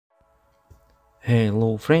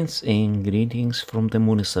Hello friends and greetings from the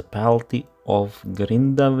municipality of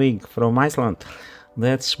Grindavik from Iceland.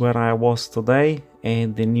 That's where I was today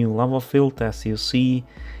at the new lava field as you see,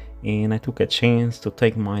 and I took a chance to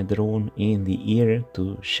take my drone in the air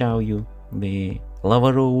to show you the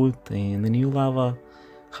lava road and the new lava,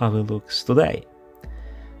 how it looks today.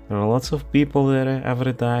 There are lots of people there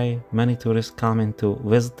every day, many tourists coming to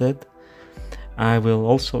visit it. I will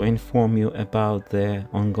also inform you about the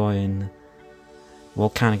ongoing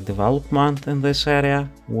volcanic development in this area,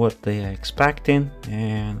 what they are expecting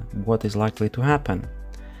and what is likely to happen.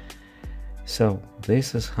 So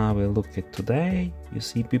this is how we look at today. You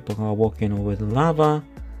see people are walking over the lava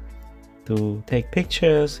to take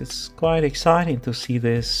pictures. It's quite exciting to see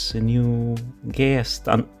this new guest,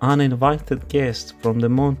 an uninvited guest from the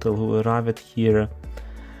mountain who arrived here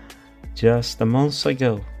just a month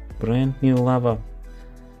ago. Brand new lava.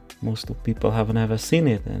 Most of people have never seen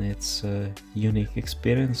it, and it's a unique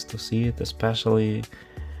experience to see it, especially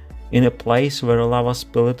in a place where lava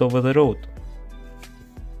spilled over the road.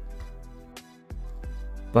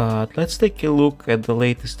 But let's take a look at the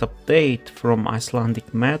latest update from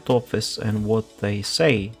Icelandic Met Office and what they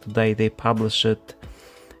say. Today they published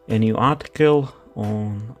a new article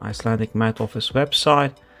on Icelandic Met Office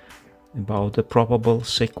website about the probable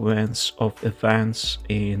sequence of events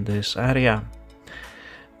in this area.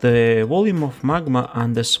 The volume of magma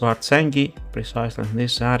under Svartsengi, precisely in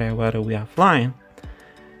this area where we are flying,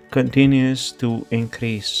 continues to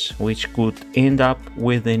increase, which could end up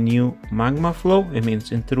with a new magma flow, it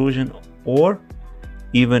means intrusion, or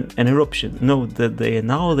even an eruption. Note that they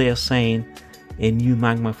are saying a new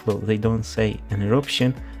magma flow. They don't say an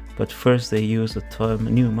eruption, but first they use the term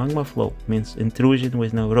new magma flow, means intrusion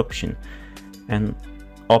with no eruption, and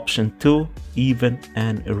option 2, even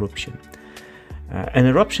an eruption. An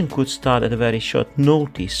eruption could start at a very short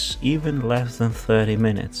notice, even less than 30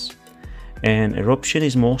 minutes. An eruption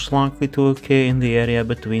is most likely to occur in the area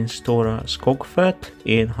between Stóra-Skógfell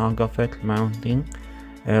and Hagafell mountain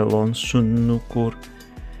along Sunnukur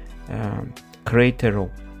crater.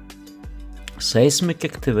 Seismic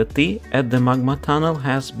activity at the magma tunnel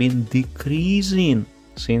has been decreasing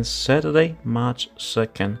since Saturday, March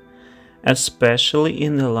 2nd, especially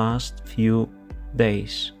in the last few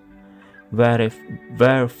days,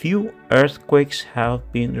 where few earthquakes have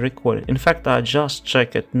been recorded. In fact, I just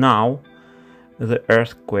checked it now, the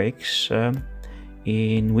earthquakes, and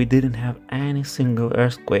we didn't have any single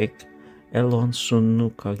earthquake along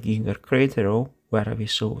Sunnukur crater where we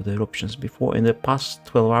saw the eruptions before. In the past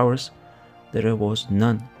 12 hours there was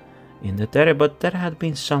none in that area, but there had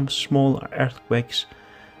been some small earthquakes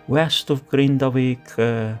west of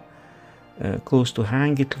Grindavik, close to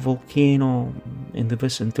Hangit volcano in the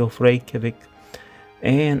vicinity of Reykjavik,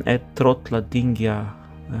 and at Trolladingja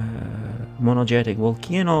monogenetic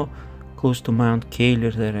volcano close to Mount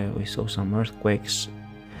Keilur. There we saw some earthquakes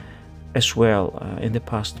as well in the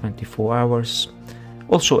past 24 hours.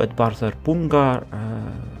 Also at Barðarbunga,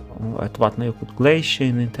 at Vatnajökull Glacier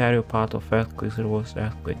in the interior part of earthquakes, there was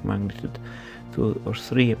earthquake magnitude 2 or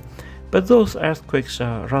 3. But those earthquakes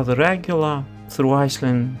are rather regular through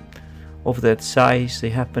Iceland. Of that size,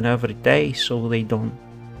 they happen every day, so they don't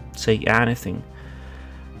say anything.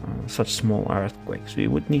 Such small earthquakes, we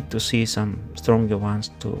would need to see some stronger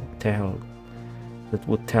ones that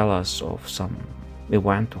would tell us of some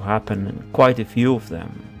event to happen, and quite a few of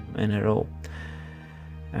them in a row.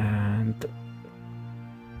 And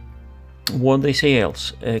what they say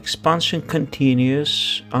else, expansion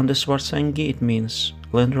continues under Svartsengi. It means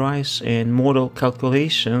land rise, and model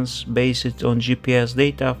calculations based on GPS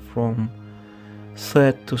data from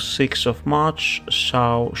 3rd to 6th of March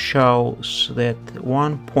shows that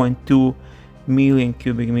 1.2 million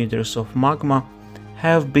cubic meters of magma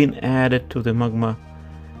have been added to the magma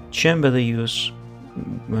chamber. They use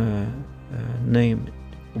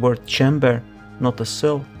word chamber, not a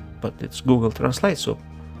cell, but it's Google Translate, so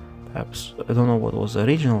perhaps I don't know what was the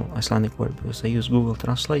original Icelandic word, because I use Google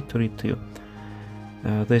Translate to read to you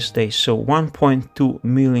this day. So 1.2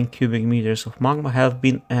 million cubic meters of magma have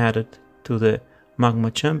been added to the magma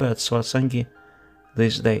chamber at Svartsengi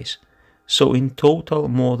these days. So in total,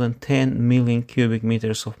 more than 10 million cubic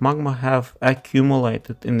meters of magma have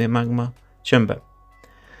accumulated in the magma chamber.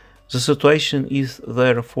 The situation is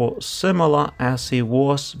therefore similar as it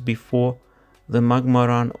was before the magma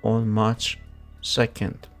run on March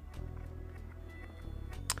 2nd.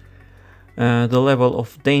 The level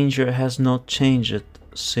of danger has not changed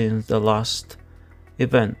since the last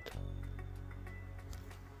event.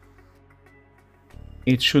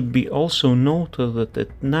 It should be also noted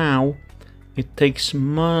that now it takes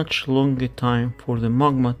much longer time for the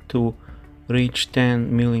magma to reached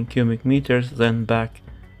 10 million cubic meters, then back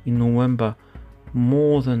in November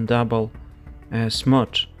more than double as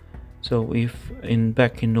much. So if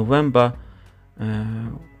back in November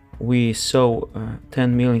we saw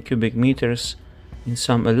 10 million cubic meters in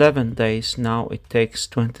some 11 days, now it takes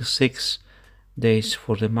 26 days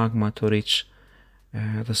for the magma to reach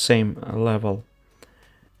the same level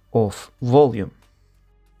of volume.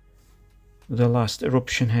 The last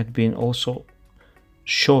eruption had been also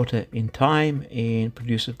shorter in time and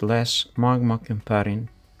produced less magma comparing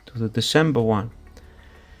to the December one.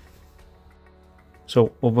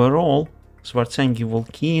 So overall, Svartsengi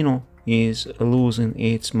volcano is losing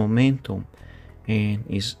its momentum and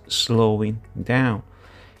is slowing down.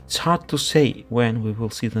 It's hard to say when we will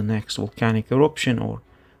see the next volcanic eruption or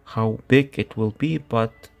how big it will be,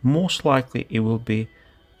 but most likely it will be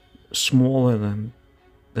smaller than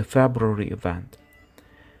the February event.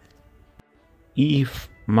 If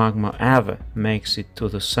magma ever makes it to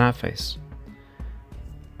the surface.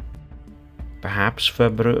 Perhaps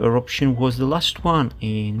February eruption was the last one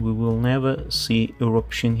and we will never see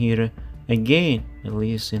eruption here again, at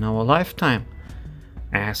least in our lifetime,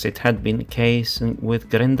 as it had been the case with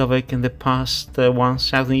Grindavik in the past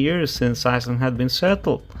 1,000 years since Iceland had been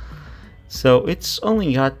settled. So it's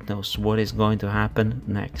only God knows what is going to happen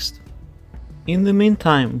next. In the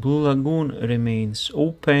meantime, Blue Lagoon remains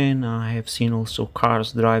open. I have seen also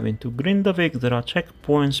cars driving to Grindavik. There are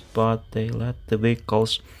checkpoints, but they let the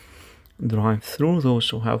vehicles drive through, those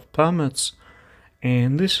who have permits.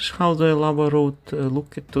 And this is how the lava road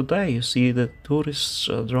look at today. You see the tourists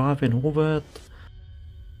driving over it.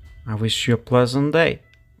 I wish you a pleasant day.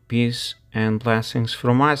 Peace and blessings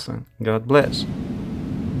from Iceland. God bless.